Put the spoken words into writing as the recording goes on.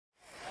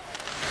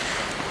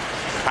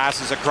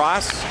Passes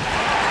across.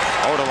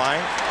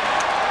 Odelein.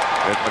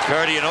 With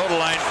McCarty and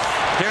Odelein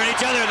tearing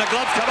each other, and the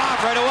gloves come off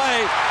right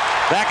away.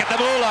 Back at the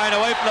blue line,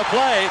 away from the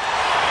play.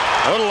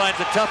 Odelein's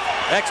a tough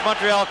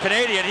ex-Montreal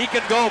Canadian. He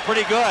can go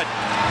pretty good.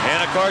 And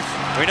of course,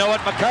 we know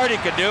what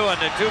McCarty can do, and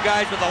the two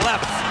guys with the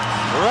lefts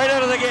right out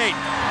of the gate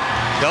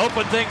to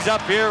open things up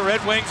here.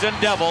 Red Wings and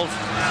Devils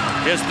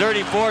just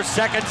 34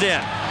 seconds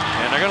in,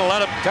 and they're going to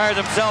let them tire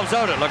themselves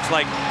out. It looks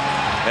like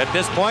at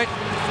this point,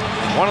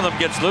 one of them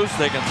gets loose,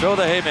 they can throw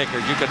the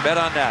haymakers. You can bet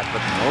on that. But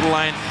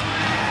Odelein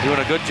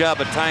doing a good job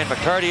of tying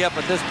McCarty up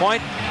at this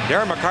point.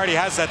 Darren McCarty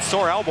has that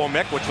sore elbow,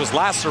 Mick, which was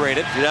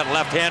lacerated. See that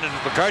left hand, and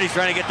McCarty's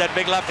trying to get that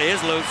big left of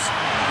his loose.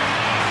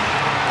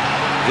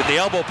 Get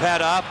the elbow pad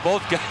off,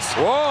 both guys.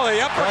 Whoa,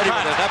 the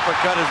uppercut. With an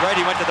uppercut is right.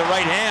 He went to the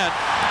right hand.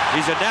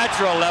 He's a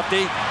natural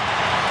lefty.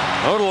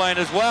 Odelein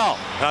as well.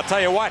 And I'll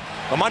tell you what,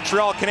 the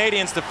Montreal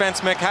Canadiens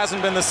defense, Mick,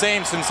 hasn't been the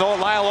same since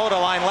Lyle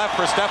Odelein left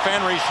for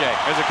Stéphane Richer.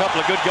 There's a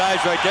couple of good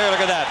guys right there. Look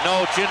at that.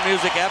 No chin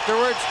music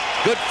afterwards.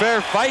 Good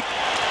fair fight.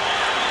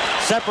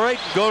 Separate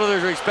and go to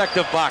their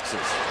respective boxes.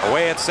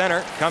 Away at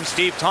center comes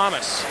Steve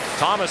Thomas.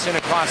 Thomas in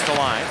across the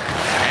line.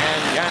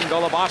 And Jan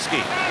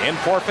Golubovsky in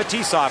for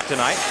Fetisov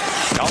tonight.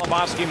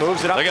 Golubovsky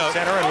moves it up to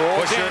center and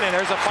rolls in, and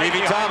there's a fight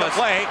behind the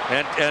play.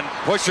 And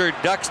Pusher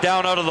ducks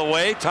down out of the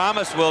way.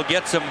 Thomas will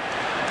get some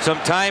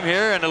time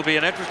here, and it'll be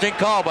an interesting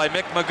call by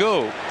Mick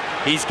Magoo.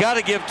 He's got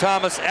to give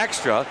Thomas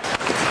extra.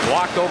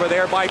 Blocked over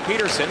there by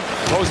Pederson.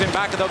 Goes in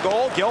back of the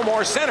goal.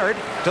 Gilmour centered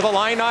to the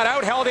line, not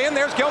out, held in.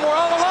 There's Gilmour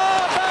all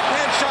alone.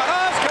 Backhand shot.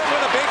 Osgood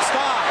with a big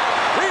stop.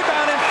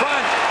 Rebound in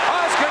front.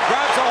 Osgood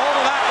grabs a hold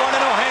of that one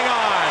and he'll hang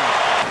on.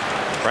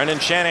 Brendan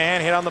Shanahan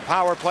hit on the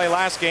power play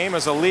last game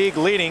as a league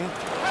leading 9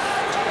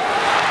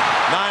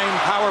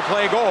 power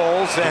play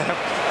goals. And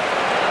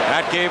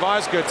that gave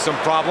Osgood some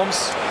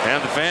problems.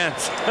 And the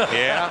fans.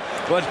 Yeah.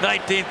 But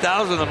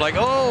 19,000, I'm like,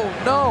 oh,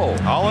 no.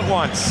 All at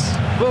once.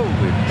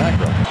 Holy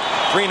mackerel.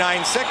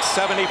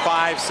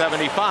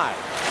 396-75-75.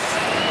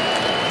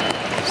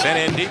 Sent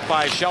in deep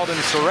by Sheldon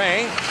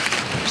Saray.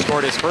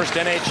 Scored his first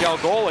NHL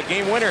goal, a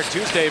game winner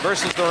Tuesday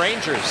versus the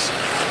Rangers.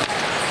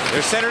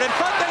 They're centered in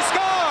front, they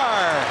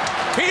score!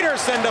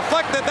 Pederson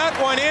deflected that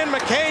one in.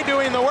 McKay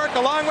doing the work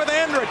along with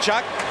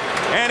Andreychuk.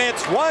 And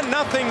it's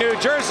 1-0 New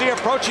Jersey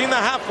approaching the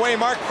halfway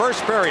mark,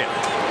 first period.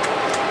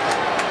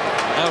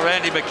 Now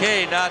Randy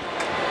McKay not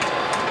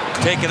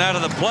taken out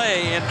of the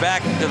play and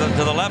back to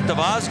the left of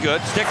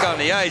Osgood. Stick on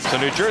the ice. So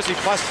New Jersey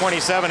plus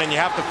 27, and you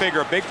have to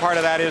figure a big part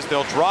of that is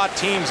they'll draw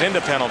teams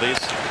into penalties,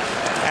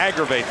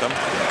 aggravate them.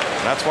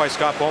 That's why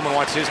Scott Bowman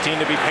wants his team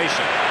to be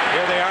patient.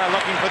 Here they are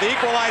looking for the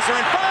equalizer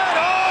in front.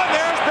 Oh,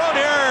 there's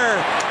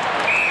Brodeur.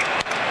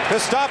 To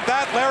stop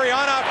that,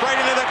 Larionov right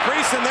into the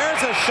crease, and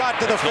there's a shot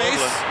to the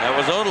face. That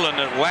was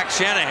Odelein that whacked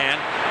Shanahan.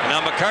 And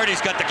now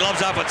McCarty's got the gloves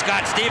off with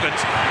Scott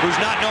Stevens,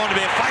 who's not known to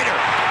be a fighter.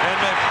 And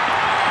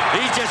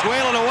he's just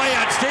wailing away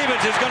on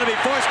Stevens, who's going to be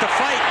forced to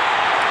fight.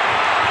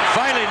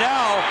 Finally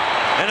now,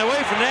 and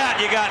away from that,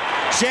 you got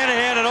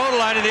Shanahan and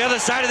Odelein on the other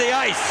side of the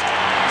ice,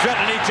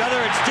 threatening each other,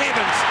 and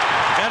Stevens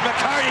and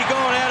McCarty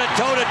going at it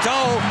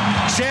toe-to-toe.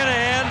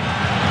 Shanahan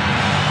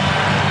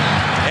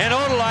and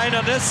Odelein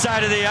on this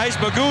side of the ice.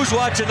 Magoo's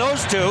watching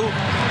those two.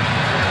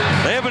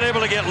 They haven't been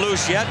able to get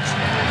loose yet.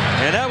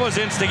 And that was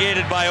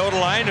instigated by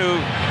Odelein, who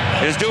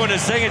is doing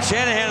his thing, and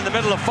Shanahan in the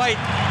middle of the fight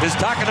is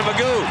talking to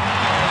Magoo.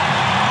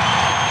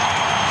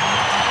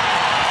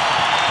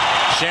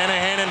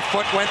 Shanahan and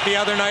Foot went the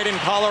other night in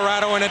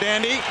Colorado in a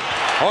dandy.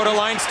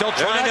 Odelein still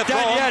trying to throw.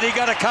 They're not done yet. He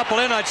got a couple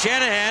in on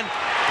Shanahan,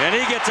 and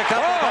he gets a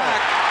couple back.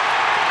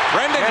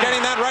 Brendan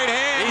getting that right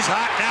hand. He's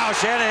hot now.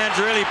 Shanahan's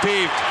really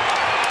peeved.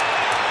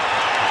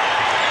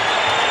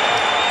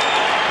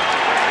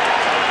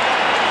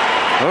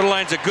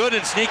 Odelein's a good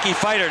and sneaky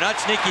fighter. Not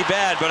sneaky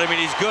bad, but I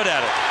mean, he's good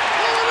at it.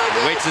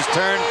 He waits his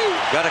turn.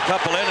 Got a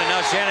couple in, and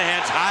now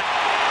Shanahan's hot.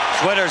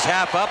 Sweater's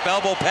half up,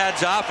 elbow pads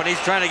off, and he's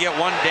trying to get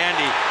one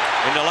dandy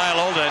into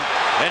Lyle Odelein.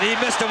 And he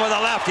missed him with a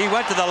left. He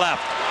went to the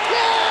left.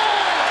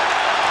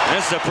 And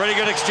this is a pretty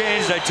good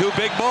exchange. They're two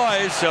big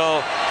boys,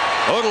 so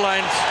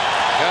Odelein's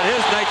got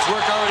his night's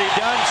work already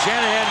done.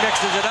 Shanahan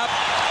mixes it up.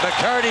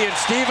 McCarty and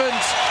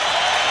Stevens.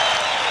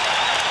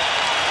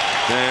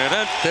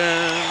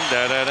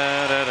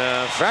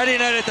 Friday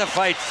night at the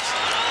fights.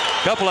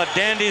 Couple of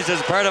dandies as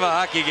part of a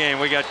hockey game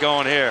we got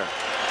going here.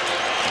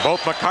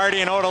 Both McCarty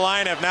and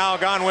Odelein have now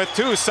gone with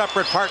two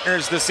separate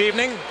partners this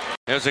evening.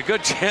 There's a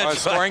good chance. A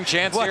scoring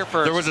chance here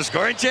first. There was a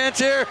scoring chance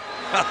here?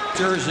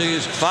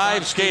 Jersey's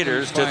 5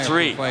 skaters to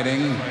 3.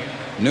 Fighting.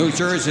 New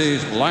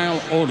Jersey's Lyle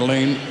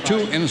Odelein,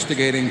 2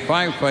 instigating,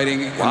 5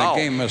 fighting in the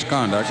game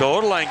misconduct. So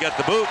Odelein got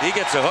the boot. He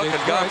gets a hook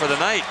and gone for the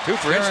night. 2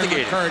 for Darren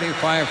instigating. McCarty,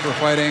 5 for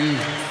fighting.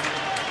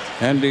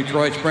 And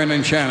Detroit's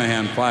Brendan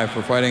Shanahan, 5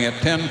 for fighting at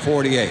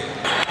 10:48.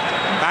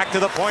 Back to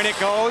the point it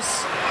goes.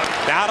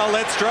 Down to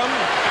Lidstrom.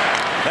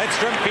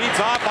 Lidstrom feeds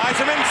off.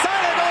 Yzerman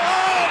inside of the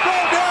goal. Oh,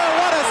 Brodeur,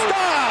 what a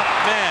stop!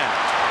 Man.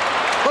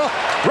 Oh,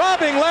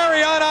 robbing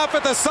Larionov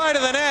at the side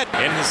of the net.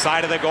 In the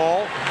side of the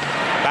goal.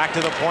 Back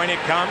to the point it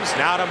comes.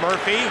 Now to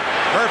Murphy.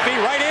 Murphy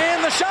right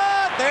in the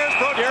shot. shot. There's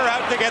Brodeur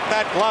out to get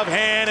that glove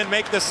hand and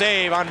make the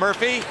save on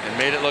Murphy. And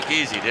made it look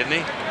easy, didn't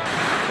he?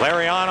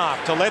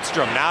 Larionov to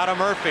Lidstrom, now to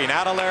Murphy,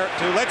 now to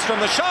Lidstrom,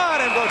 the shot,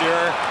 and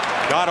Brodeur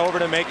got over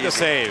to make the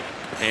save.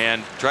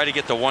 And try to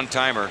get the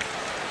one-timer.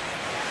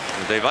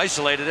 They've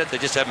isolated it, they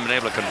just haven't been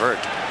able to convert.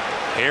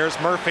 Here's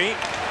Murphy,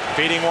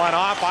 feeding one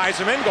off.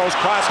 Yzerman goes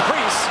cross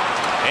crease.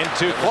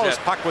 Into close,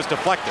 puck was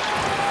deflected.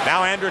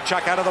 Now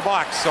Andreychuk out of the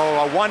box, so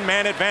a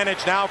one-man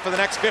advantage now for the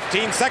next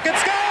 15 seconds.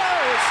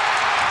 Scores!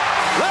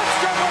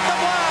 Lidstrom with the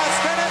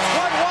blast, and it's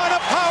 1-1, a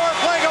power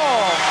play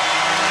goal.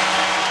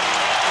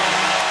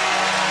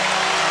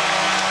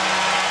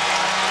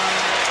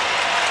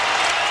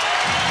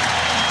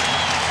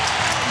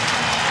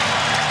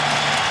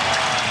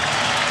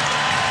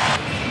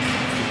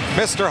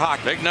 Mr.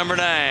 Hockey. Big number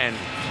 9.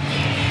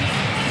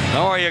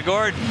 How are you,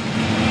 Gord?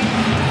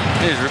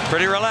 He's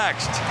pretty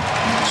relaxed.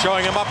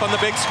 Showing him up on the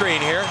big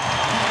screen here.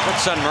 Got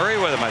son Murray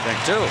with him, I think,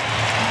 too.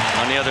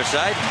 On the other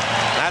side.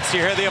 That's you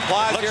hear the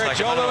applause here at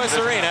Joe Louis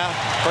Arena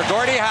for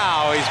Gordie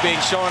Howe. He's being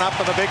shown up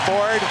on the big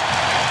board.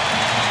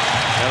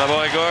 Hello,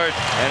 boy, Gord.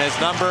 And his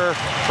number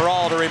for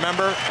all to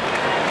remember.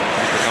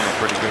 He's become a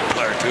pretty good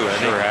player, too,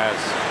 hasn't he? Sure has.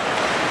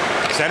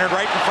 Centered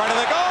right in front of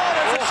the goal.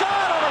 There's a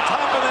shot over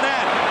top of the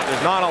net.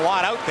 There's not a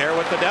lot out there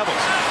with the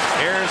Devils.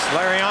 Here's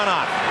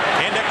Larionov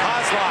into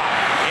Kozlov.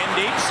 In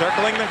deep,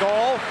 circling the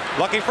goal.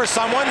 Looking for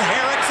someone.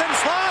 Eriksson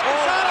slot.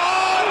 Shot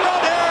on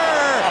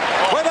Brodeur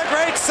with a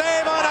great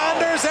save on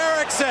Anders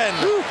Eriksson.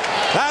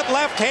 That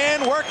left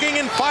hand working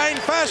in fine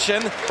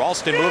fashion.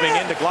 Ralston moving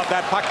in to glove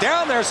that puck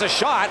down. There's a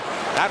shot.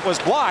 That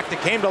was blocked. It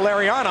came to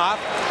Larionov.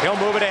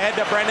 He'll move it ahead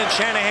to Brendan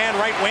Shanahan,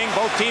 right wing.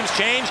 Both teams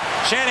change.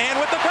 Shanahan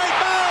with the great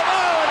move.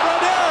 Oh, and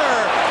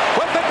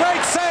Brodeur with the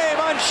great save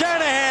on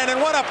Shanahan.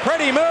 And what a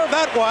pretty move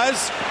that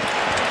was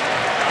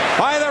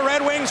by the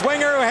Red Wings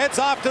winger who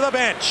heads off to the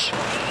bench.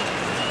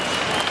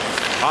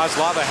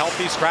 Kozlov, a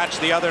healthy scratch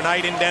the other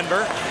night in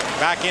Denver.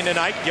 Back in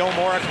tonight,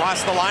 Gilmour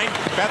across the line,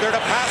 feathered a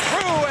pass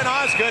through, and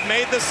Osgood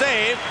made the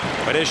save.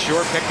 But his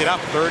sure picked it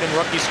up. Third in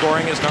rookie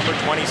scoring is number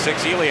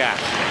 26, Eliash.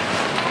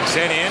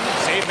 Sent in,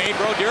 save made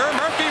Brodeur,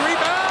 Murphy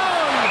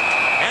rebound!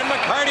 And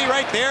McCarty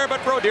right there,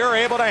 but Brodeur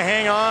able to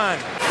hang on.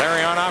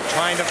 Larionov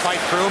trying to fight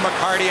through,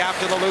 McCarty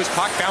after the loose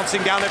puck,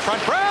 bouncing down in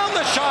front. Brown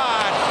the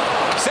shot!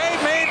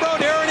 Save made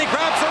Brodeur, and he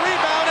grabs the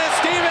rebound as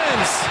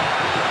Stevens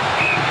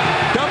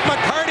dumped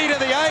McCarty to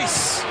the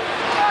ice.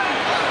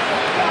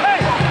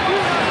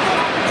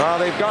 Well,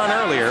 they've gone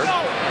earlier.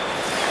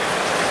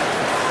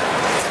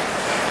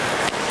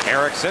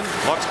 Eriksson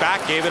looks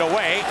back, gave it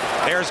away.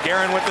 There's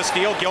Darren with the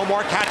steal.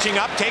 Gilmour catching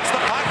up, takes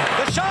the puck.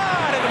 The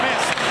shot and a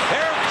miss.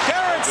 There,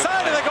 Darren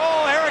side of the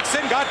goal.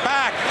 Eriksson got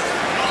back.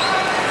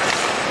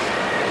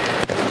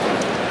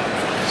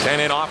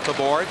 Sent in off the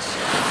boards.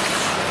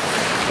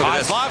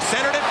 Kozlov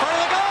centered in front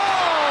of the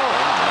goal.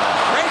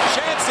 Great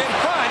chance in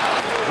front.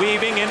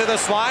 Weaving into the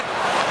slot.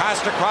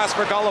 Passed across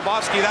for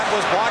Golubovsky. That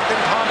was blocked,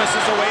 and Thomas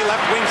is away.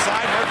 Left wing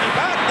side. Murphy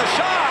back. The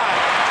shot.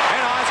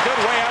 And Osgood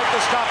way out to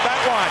stop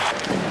that one.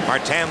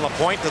 Martin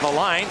Lapointe to the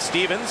line.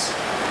 Stevens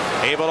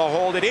able to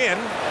hold it in.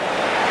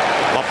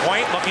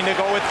 Lapointe looking to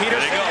go with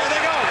Pederson. Here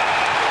they go.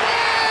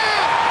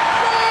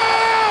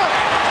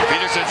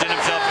 Pederson's in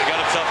himself. He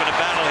got himself in a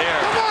battle here.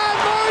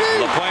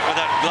 Lapointe with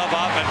that glove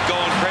off and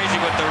going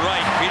crazy with the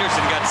right.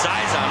 Pederson got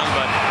size on him,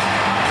 but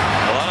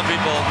a lot of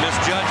people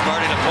misjudge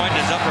Marty Lapointe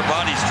and his upper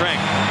body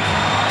strength.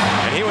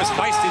 And he was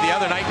feisty the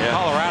other night in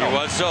Colorado. He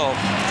was so.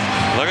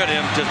 Look at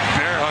him, just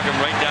bear hug him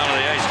right down to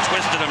the ice,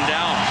 twisted him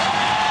down.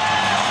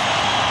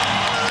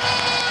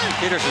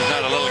 Pederson's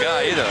not a little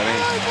guy either. I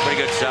mean,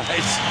 pretty good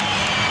size.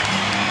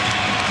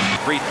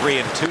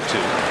 3-3 and 2-2.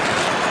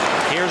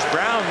 Here's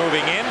Brown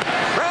moving in.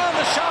 Brown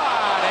the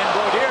shot, and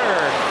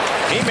Brodeur,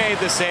 he made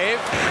the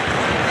save.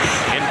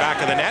 In back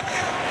of the net.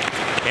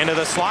 Into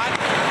the slot.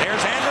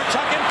 There's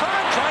Andreychuk in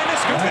front, trying to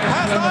scoop it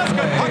past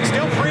Osgood. Puck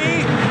still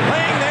free.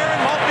 Laying there,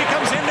 and Maltby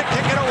comes in to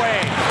kick it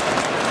away.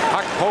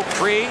 Puck poke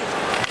free.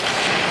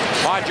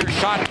 Rogers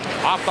shot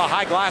off the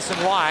high glass and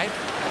wide.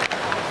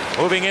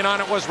 Moving in on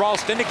it was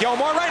Ralston to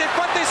Gilmour. Right in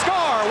front, they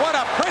score. What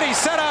a pretty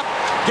setup.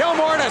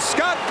 Gilmour to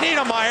Scott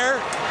Niedermayer.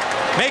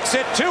 Makes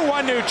it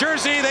 2-1 New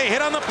Jersey. They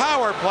hit on the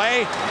power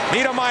play.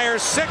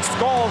 Niedermayer's 6th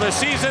goal of the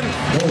season.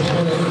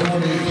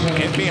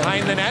 In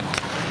behind the net.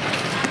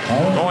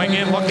 Going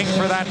in, looking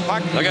for that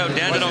puck. Look out,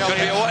 Dandino could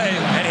be away.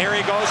 And here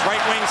he goes,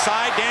 right wing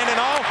side.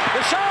 Dandino,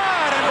 the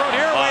shot, and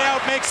Brodeur way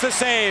out makes the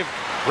save.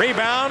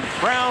 Rebound,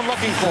 Brown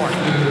looking for it.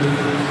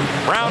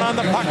 Brown on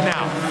the puck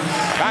now.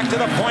 Back to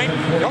the point.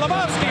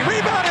 Golubovsky,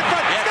 rebound in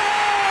front.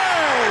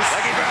 Scores!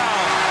 Lucky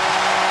Brown.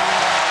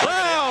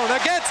 Brown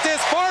against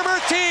his former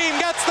team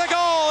gets the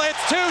goal.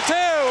 It's 2-2.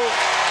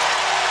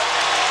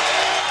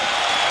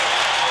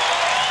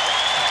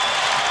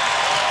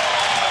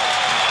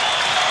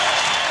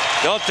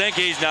 Don't think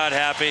he's not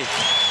happy.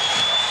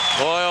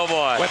 Boy, oh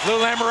boy. With Lou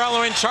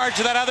Lamoriello in charge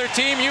of that other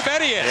team, you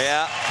bet he is.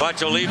 Yeah,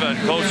 bunch Oliva and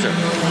Kosar.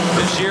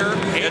 This year,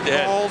 8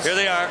 goals. Here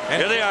they are.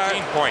 And Here they are.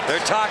 15 points. They're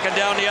talking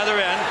down the other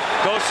end.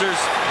 Kosar's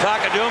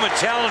talking to him and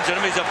challenging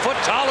him. He's a foot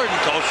taller than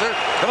Kosar.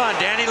 Come on,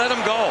 Danny, let him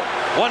go.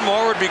 One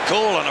more would be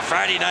cool on a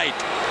Friday night.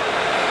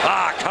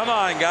 Ah, come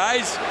on,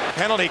 guys.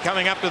 Penalty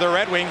coming up to the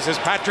Red Wings as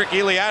Patrick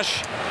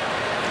Elias,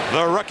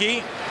 the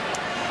rookie,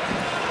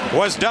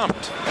 was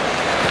dumped.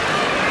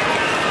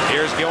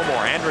 Here's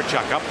Gilmour.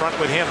 Andreychuk up front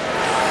with him.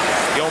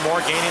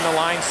 Gilmour gaining the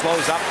line,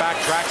 slows up,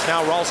 backtracks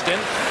now. Ralston.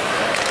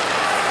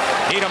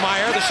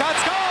 Niedermayer, the shot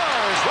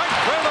scores! Right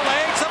through the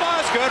legs of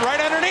Osgood, right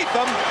underneath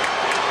them.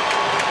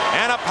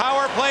 And a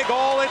power play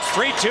goal. It's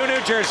 3-2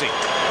 New Jersey.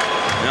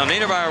 Now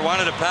Niedermayer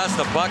wanted to pass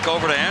the puck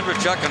over to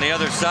Andreychuk on the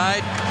other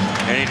side,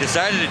 and he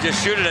decided to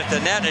just shoot it at the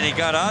net, and he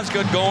got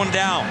Osgood going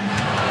down.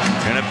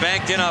 And it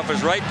banked in off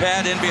his right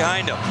pad in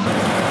behind him.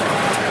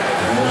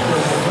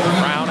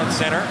 Brown at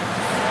center.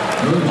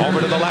 Over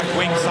to the left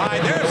wing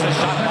side. There's a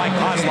shot by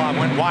Kozlov.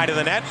 Went wide of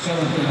the net.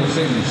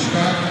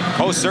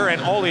 Kosar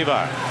and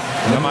Oliva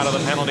come out of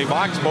the penalty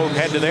box. Both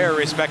head to their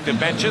respective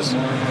benches.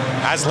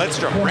 As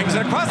Lidstrom brings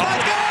it across.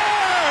 That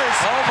scores!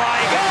 Oh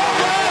my God!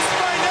 Goal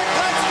by Nick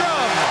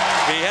Lidstrom.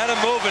 He had him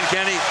moving,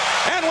 Kenny.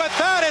 And with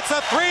that, it's a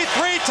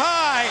 3-3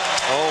 tie.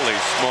 Holy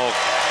smoke.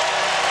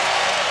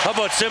 How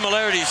about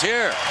similarities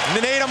here?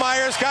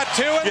 Niedermayer's got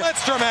 2 and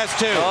Lidstrom has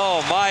 2.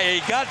 Oh my,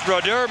 he got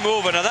Brodeur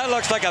moving. Now that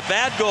looks like a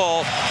bad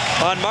goal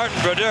on Martin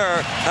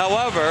Brodeur.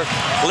 However,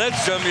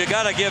 Lidstrom, you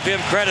got to give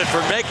him credit for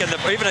making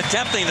even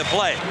attempting the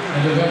play.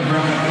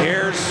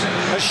 Here's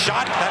a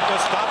shot that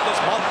was stopped as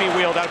Maltby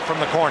wheeled out from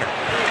the corner.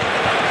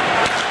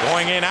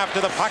 Going in after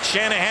the puck,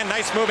 Shanahan,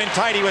 nice move in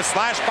tight. He was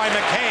slashed by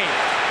McKay.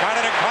 Got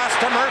it across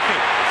to Murphy.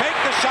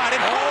 Faked the shot in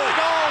front of the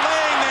goal,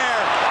 laying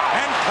there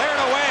and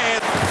cleared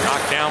away.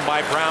 Knocked down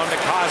by Brown to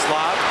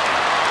Kozlov.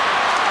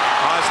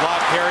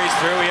 Kozlov carries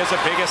through. He has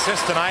a big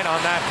assist tonight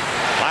on that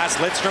last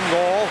Lidstrom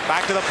goal.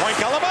 Back to the point.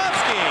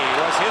 Golubovsky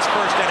was his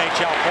first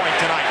NHL point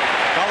tonight.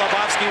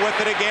 Golubovsky with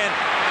it again.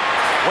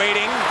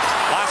 Waiting.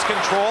 Lost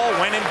control.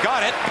 Went and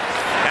got it.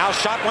 Now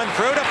shot went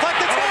through.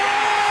 Deflected.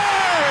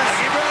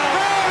 Scores!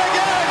 Brown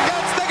again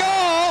gets the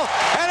goal.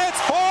 And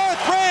it's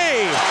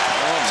 4-3.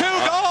 2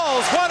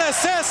 goals, 1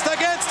 assist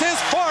against his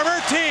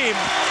former team.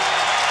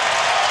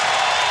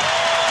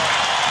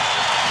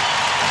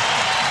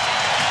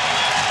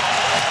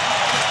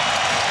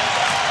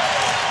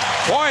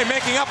 Boy,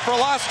 making up for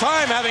lost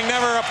time, having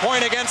never a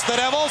point against the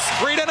Devils.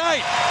 3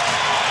 tonight.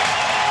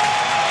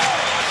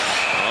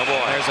 Oh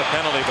boy. There's a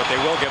penalty, but they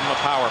will give him a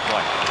power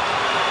play.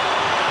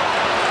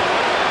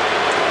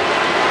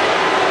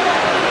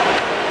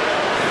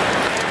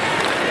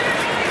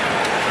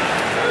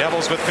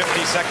 Devils with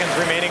 50 seconds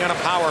remaining on a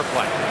power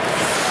play.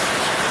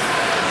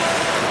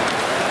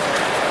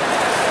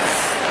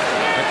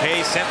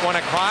 McKay sent one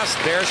across.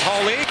 There's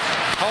Holik.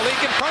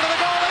 Holik in front of the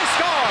goal. They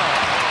score.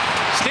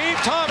 Steve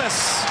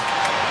Thomas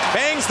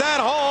bangs that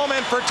home,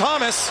 and for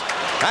Thomas,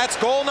 that's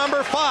goal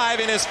number 5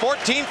 in his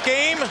 14th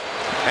game,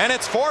 and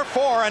it's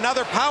 4-4.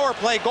 Another power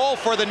play goal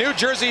for the New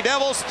Jersey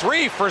Devils.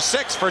 3 for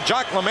 6 for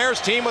Jacques Lemaire's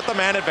team with the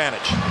man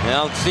advantage.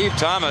 Well, Steve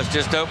Thomas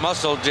just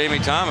outmuscled Jamie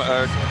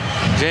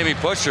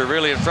Pusher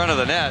really in front of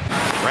the net.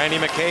 Randy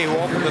McKay, who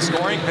opened the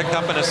scoring, picked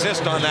up an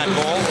assist on that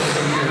goal.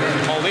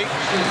 Holy,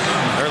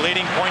 their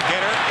leading point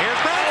getter.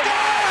 Here's Brown.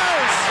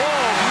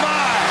 Oh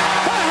my!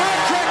 The hat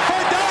trick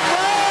for Doug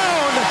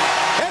Brown.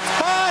 It's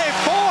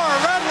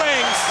 5-4 Red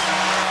Wings.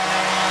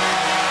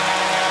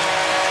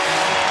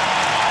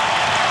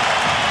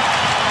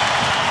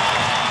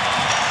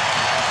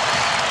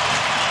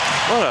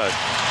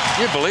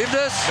 Can you believe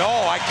this? No,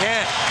 I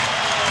can't.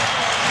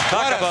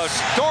 Talk about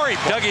story,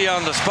 Dougie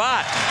on the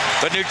spot.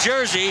 But New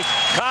Jersey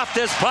coughed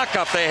this puck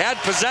up. They had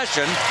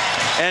possession,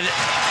 and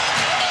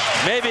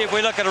maybe if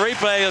we look at a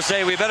replay, you'll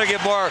say we better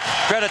give more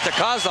credit to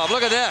Kozlov.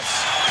 Look at this.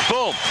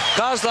 Boom.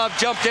 Kozlov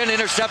jumped in,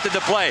 intercepted the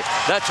play.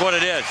 That's what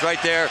it is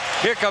right there.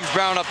 Here comes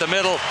Brown up the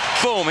middle.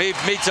 Boom. He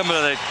meets him to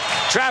the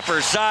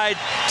trapper's side.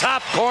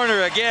 Top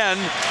corner again.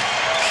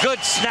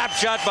 Good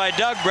snapshot by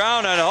Doug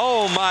Brown, and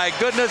oh my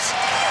goodness,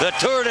 the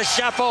tour de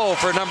chapeau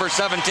for number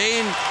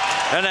 17.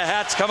 And the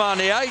Hats come on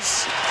the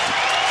ice.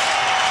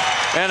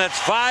 And it's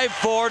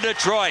 5-4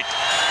 Detroit.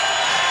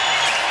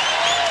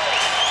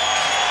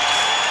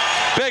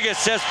 Big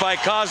assist by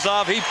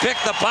Kozlov. He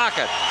picked the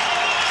pocket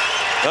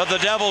of the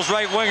Devils'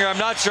 right winger. I'm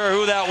not sure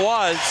who that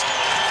was,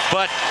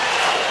 but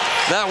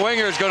that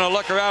winger is going to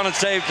look around and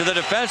say to the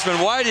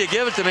defenseman, why do you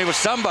give it to me with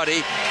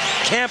somebody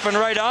camping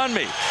right on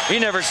me? He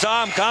never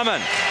saw him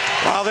coming.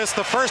 Well, this is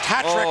the first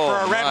hat trick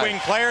for a Red Wing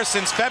player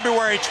since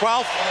February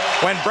 12th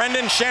when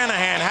Brendan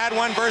Shanahan had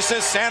one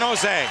versus San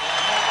Jose.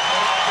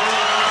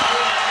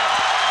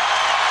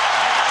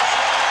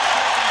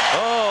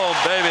 Oh,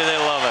 baby, they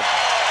love it.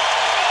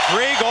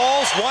 3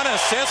 goals, 1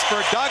 assist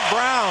for Doug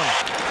Brown.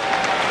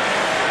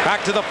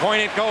 Back to the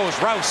point it goes.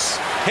 Rouse.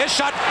 His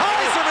shot.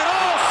 Yzerman,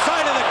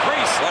 side of the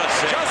crease. What a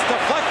save. Just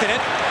deflected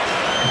it.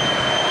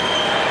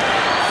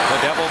 The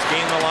Devils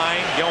gain the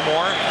line.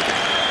 Gilmour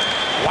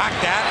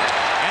whacked at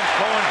and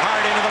throwing hard.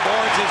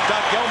 towards is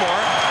Doug Gilmour.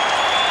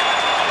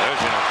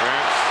 There's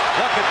interference.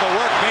 Look at the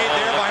work made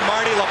there by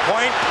Marty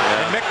Lapointe.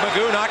 And Mick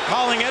Magoo not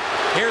calling it.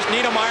 Here's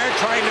Niedermayer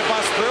trying to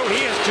bust through.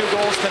 He has 2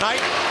 goals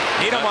tonight.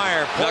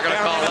 Niedermayer pulled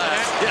down into the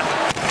net.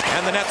 Yeah.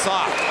 And the net's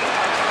off.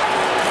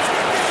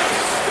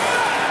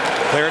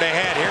 Cleared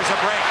ahead. Here's a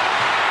break.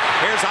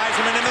 Here's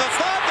Yzerman into the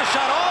slot. The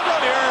shot. Oh,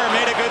 Brodeur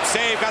made a good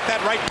save. Got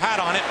that right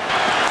pat on it.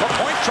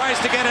 Lapointe tries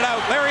to get it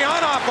out.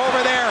 Larionov over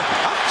there.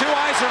 Up to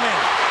Yzerman.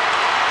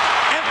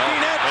 Empty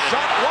net.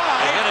 Shot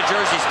wide. It hit a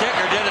jersey stick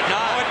or did it not?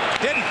 No, it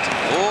didn't.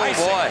 Oh,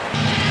 boy.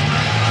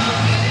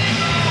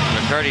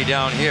 McCarty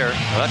down here.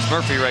 Well, that's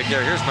Murphy right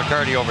there. Here's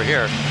McCarty over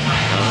here.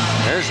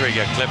 There's where you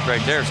get clipped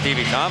right there.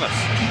 Stevie Thomas.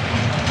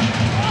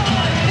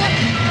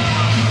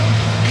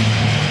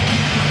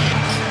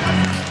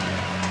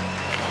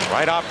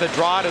 Right off the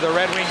draw to the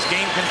Red Wings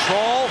gain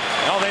control.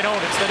 No, they don't.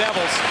 It's the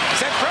Devils.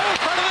 Sent through in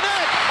front of the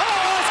net.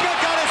 Oh, Osgood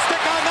got his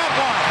stick on that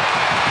one.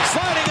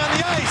 Sliding on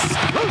the ice.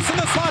 Loose in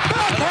the slot.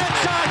 Backhand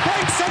shot.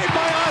 Great save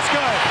by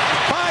Osgood.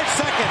 5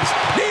 seconds.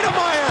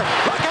 Niedermayer.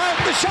 Look out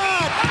the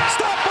shot.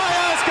 Stopped by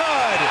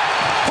Osgood.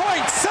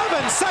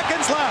 0.7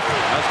 seconds left.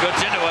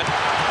 Osgood's into it.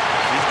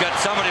 He's got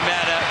somebody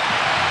mad at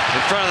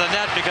in front of the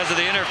net because of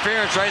the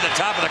interference right at the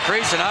top of the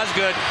crease, and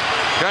Osgood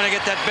trying to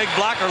get that big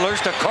blocker loose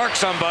to cork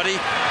somebody.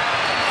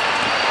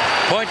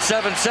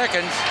 0.7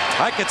 seconds.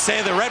 I could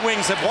say the Red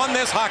Wings have won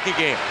this hockey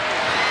game.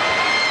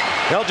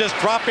 They'll just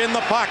drop in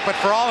the puck, but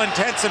for all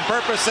intents and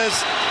purposes,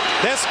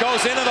 this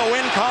goes into the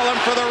win column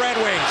for the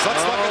Red Wings. Let's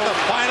look at the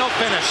final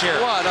finish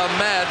here. What a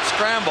mad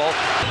scramble.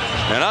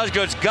 And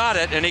Osgood's got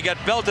it, and he got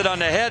belted on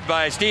the head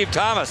by Steve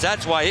Thomas.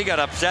 That's why he got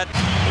upset.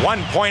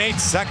 1.8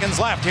 seconds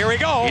left. Here we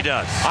go. He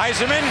does.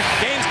 Yzerman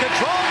gains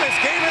control. This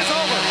game is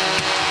over.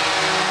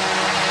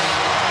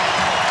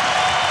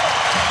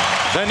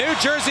 The New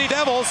Jersey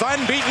Devils'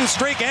 unbeaten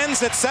streak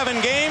ends at 7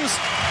 games.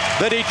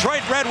 The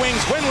Detroit Red Wings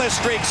winless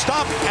streak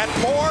stopped at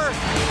 4.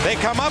 They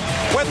come up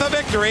with a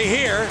victory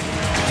here,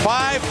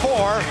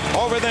 5-4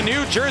 over the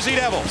New Jersey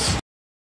Devils.